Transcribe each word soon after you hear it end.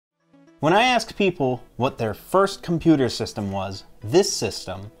When I ask people what their first computer system was, this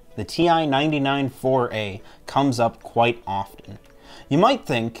system, the TI99 4A, comes up quite often. You might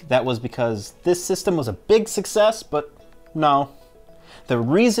think that was because this system was a big success, but no. The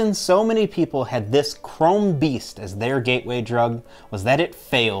reason so many people had this chrome beast as their gateway drug was that it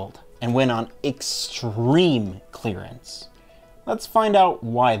failed and went on extreme clearance. Let's find out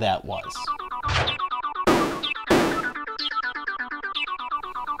why that was.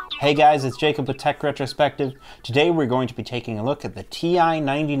 Hey guys, it's Jacob with Tech Retrospective. Today we're going to be taking a look at the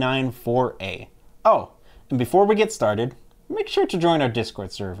TI99 4A. Oh, and before we get started, make sure to join our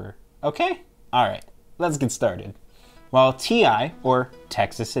Discord server, okay? Alright, let's get started. While TI, or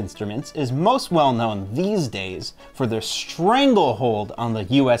Texas Instruments, is most well known these days for their stranglehold on the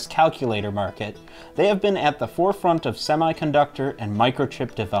US calculator market, they have been at the forefront of semiconductor and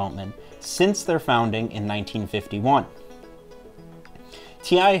microchip development since their founding in 1951.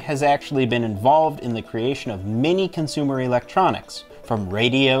 TI has actually been involved in the creation of many consumer electronics, from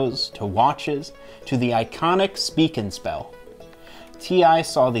radios to watches to the iconic Speak and Spell. TI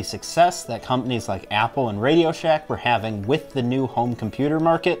saw the success that companies like Apple and Radio Shack were having with the new home computer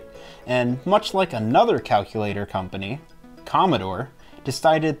market, and much like another calculator company, Commodore,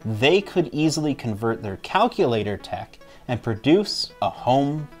 decided they could easily convert their calculator tech and produce a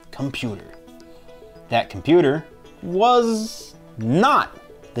home computer. That computer was not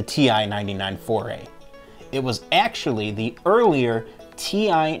the TI99 4A. It was actually the earlier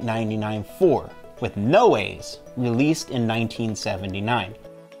TI99 4 with no A's, released in 1979.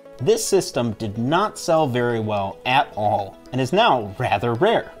 This system did not sell very well at all and is now rather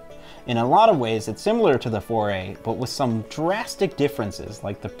rare. In a lot of ways it's similar to the 4A, but with some drastic differences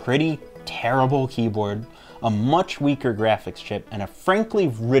like the pretty terrible keyboard, a much weaker graphics chip, and a frankly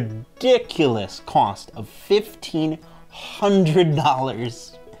ridiculous cost of $1,500.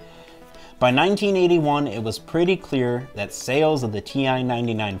 By 1981, it was pretty clear that sales of the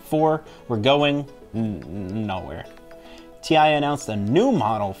TI99 4 were going nowhere. TI announced a new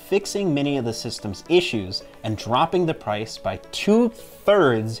model fixing many of the system's issues and dropping the price by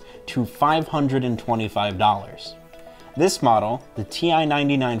 2/3 to $525. This model, the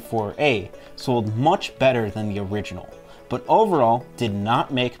TI99 4A, sold much better than the original, but overall did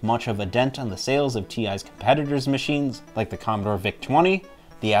not make much of a dent on the sales of TI's competitors' machines like the Commodore VIC-20,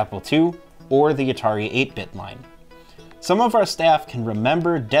 the Apple II, or the Atari 8-bit line. Some of our staff can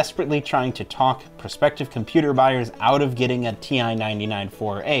remember desperately trying to talk prospective computer buyers out of getting a TI99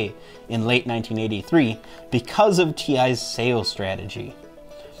 4A in late 1983 because of TI's sales strategy.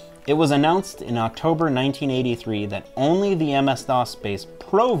 It was announced in October 1983 that only the MS-DOS-based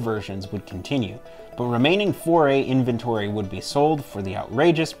Pro versions would continue, but remaining 4A inventory would be sold for the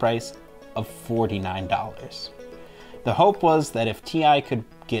outrageous price of $49. The hope was that if TI could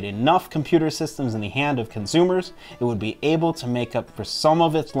get enough computer systems in the hand of consumers, it would be able to make up for some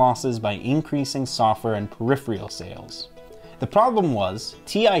of its losses by increasing software and peripheral sales. The problem was,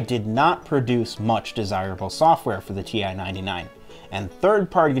 TI did not produce much desirable software for the TI99, and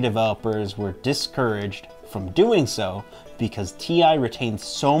third-party developers were discouraged from doing so because TI retained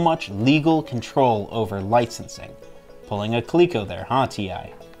so much legal control over licensing. Pulling a Coleco there, huh,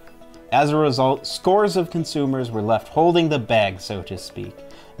 TI? As a result, scores of consumers were left holding the bag, so to speak.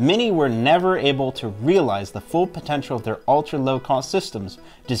 Many were never able to realize the full potential of their ultra-low-cost systems,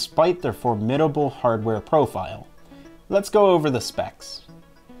 despite their formidable hardware profile. Let's go over the specs.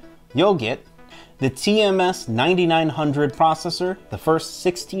 You'll get the TMS 9900 processor, the first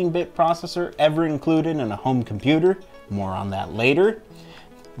 16-bit processor ever included in a home computer, more on that later.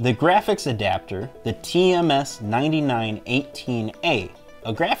 The graphics adapter, the TMS 9918A,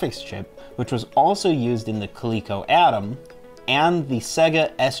 a graphics chip which was also used in the Coleco Atom, and the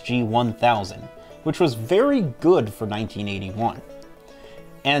Sega SG-1000, which was very good for 1981.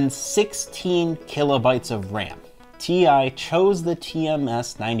 And 16 kilobytes of RAM. TI chose the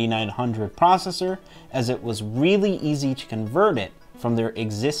TMS 9900 processor as it was really easy to convert it from their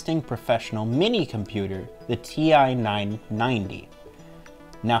existing professional mini computer, the TI990.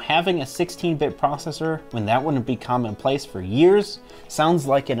 Now, having a 16-bit processor when that wouldn't be commonplace for years sounds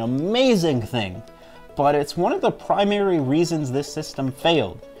like an amazing thing, but it's one of the primary reasons this system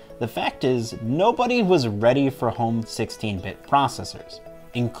failed. The fact is, nobody was ready for home 16-bit processors,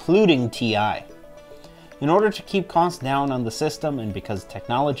 including TI. In order to keep costs down on the system, and because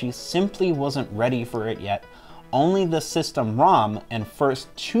technology simply wasn't ready for it yet, only the system ROM and first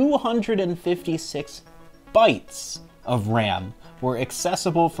 256 bytes of RAM were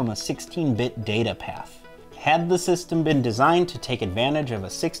accessible from a 16-bit data path. Had the system been designed to take advantage of a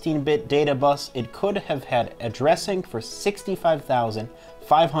 16-bit data bus, it could have had addressing for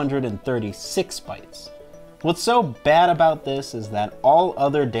 65,536 bytes. What's so bad about this is that all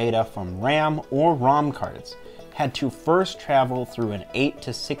other data from RAM or ROM cards had to first travel through an 8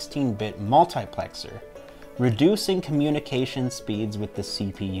 to 16-bit multiplexer, reducing communication speeds with the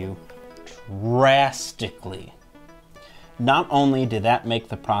CPU drastically. Not only did that make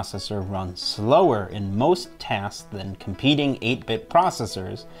the processor run slower in most tasks than competing 8-bit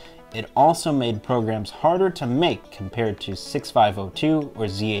processors, it also made programs harder to make compared to 6502 or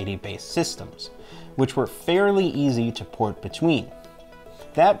Z80-based systems, which were fairly easy to port between.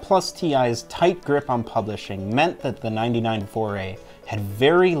 That plus TI's tight grip on publishing meant that the 99.4a had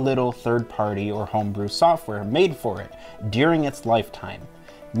very little third-party or homebrew software made for it during its lifetime,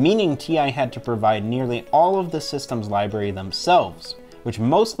 meaning TI had to provide nearly all of the system's library themselves, which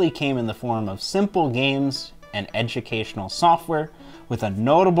mostly came in the form of simple games and educational software, with a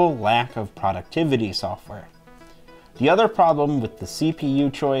notable lack of productivity software. The other problem with the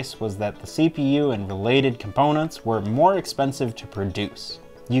CPU choice was that the CPU and related components were more expensive to produce.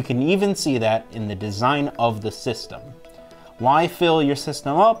 You can even see that in the design of the system. Why fill your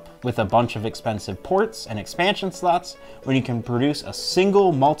system up with a bunch of expensive ports and expansion slots when you can produce a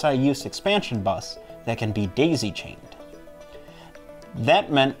single multi-use expansion bus that can be daisy-chained?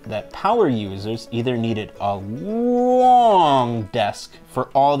 That meant that power users either needed a long desk for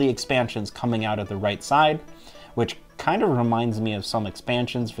all the expansions coming out of the right side, which kind of reminds me of some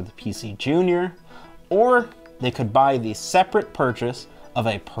expansions for the PC Junior, or they could buy the separate purchase of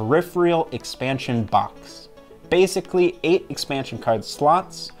a peripheral expansion box. Basically 8 expansion card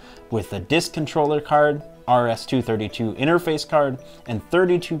slots with a disk controller card, RS-232 interface card, and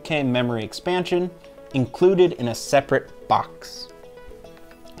 32K memory expansion included in a separate box.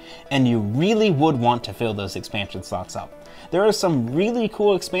 And you really would want to fill those expansion slots up. There are some really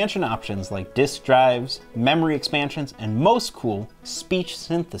cool expansion options like disk drives, memory expansions, and most cool, speech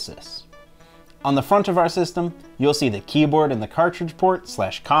synthesis. On the front of our system, you'll see the keyboard and the cartridge port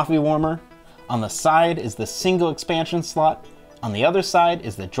 / coffee warmer. On the side is the single expansion slot. On the other side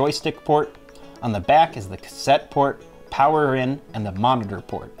is the joystick port. On the back is the cassette port, power in, and the monitor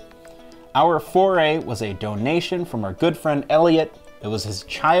port. Our 4A was a donation from our good friend Elliot. It was his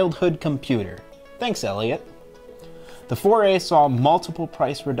childhood computer. Thanks, Elliot. The 4A saw multiple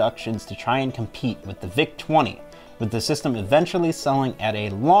price reductions to try and compete with the VIC-20, with the system eventually selling at a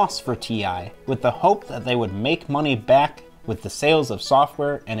loss for TI, with the hope that they would make money back with the sales of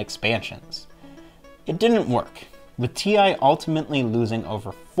software and expansions. It didn't work, with TI ultimately losing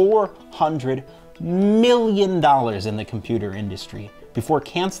over $400 million in the computer industry before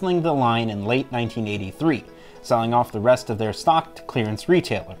canceling the line in late 1983, selling off the rest of their stock to clearance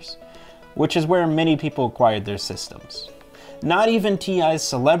retailers, which is where many people acquired their systems. Not even TI's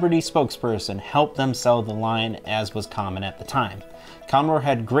celebrity spokesperson helped them sell the line, as was common at the time. Commodore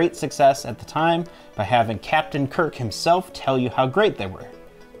had great success at the time by having Captain Kirk himself tell you how great they were.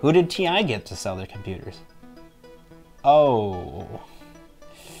 Who did TI get to sell their computers? Oh.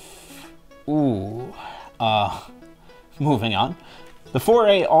 Moving on. The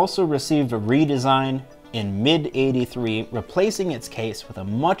 4A also received a redesign in mid-83, replacing its case with a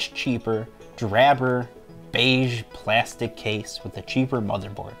much cheaper, drabber, beige plastic case with a cheaper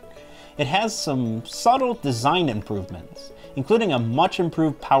motherboard. It has some subtle design improvements, including a much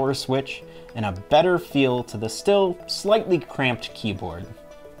improved power switch and a better feel to the still slightly cramped keyboard.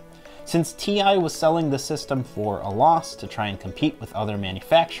 Since TI was selling the system for a loss to try and compete with other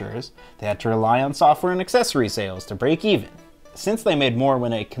manufacturers, they had to rely on software and accessory sales to break even. Since they made more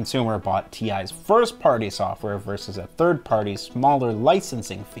when a consumer bought TI's first-party software versus a third-party smaller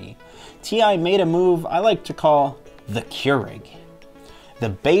licensing fee, TI made a move I like to call the Keurig. The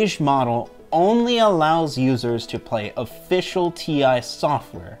beige model only allows users to play official TI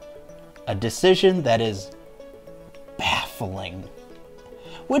software, a decision that is baffling.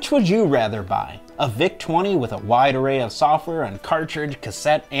 Which would you rather buy? A VIC-20 with a wide array of software on cartridge,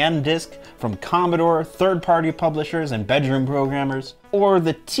 cassette, and disc from Commodore, third-party publishers, and bedroom programmers? Or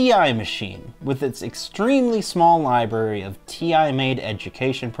the TI machine with its extremely small library of TI-made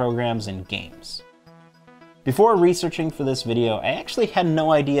education programs and games? Before researching for this video, I actually had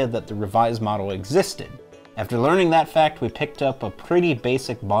no idea that the revised model existed. After learning that fact, we picked up a pretty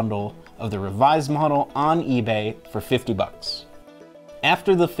basic bundle of the revised model on eBay for 50 bucks.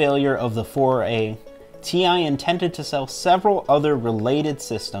 After the failure of the 4A, TI intended to sell several other related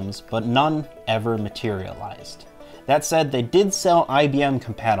systems, but none ever materialized. That said, they did sell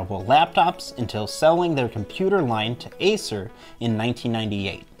IBM-compatible laptops until selling their computer line to Acer in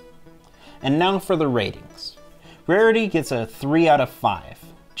 1998. And now for the ratings. Rarity gets a 3 out of 5.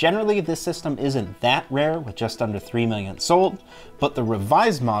 Generally, this system isn't that rare with just under 3 million sold, but the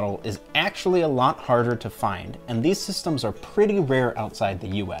revised model is actually a lot harder to find, and these systems are pretty rare outside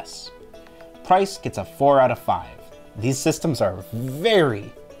the US. Price gets a 4 out of 5. These systems are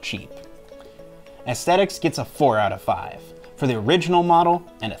very cheap. Aesthetics gets a 4 out of 5 for the original model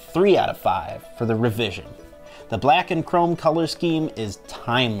and a 3 out of 5 for the revision. The black and chrome color scheme is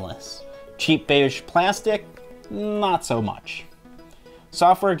timeless. Cheap beige plastic, not so much.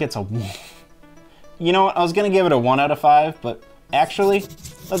 Software gets a... You know what, I was gonna give it a 1 out of 5, but actually,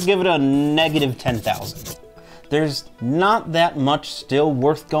 let's give it a negative 10,000. There's not that much still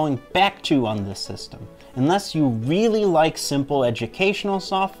worth going back to on this system, unless you really like simple educational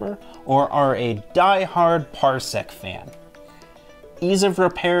software or are a die-hard Parsec fan. Ease of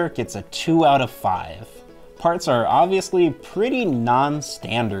repair gets a 2 out of 5. Parts are obviously pretty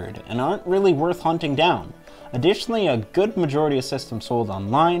non-standard and aren't really worth hunting down. Additionally, a good majority of systems sold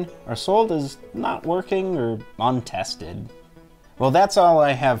online are sold as not working or untested. Well, that's all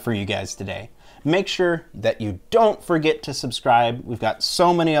I have for you guys today. Make sure that you don't forget to subscribe. We've got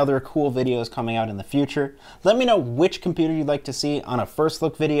so many other cool videos coming out in the future. Let me know which computer you'd like to see on a first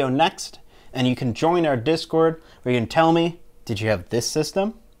look video next, and you can join our Discord where you can tell me, did you have this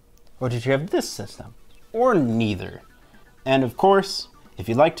system? Or did you have this system? Or neither. And of course, if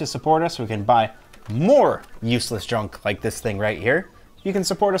you'd like to support us, we can buy more useless junk like this thing right here. You can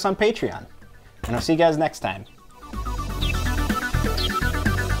support us on Patreon. And I'll see you guys next time.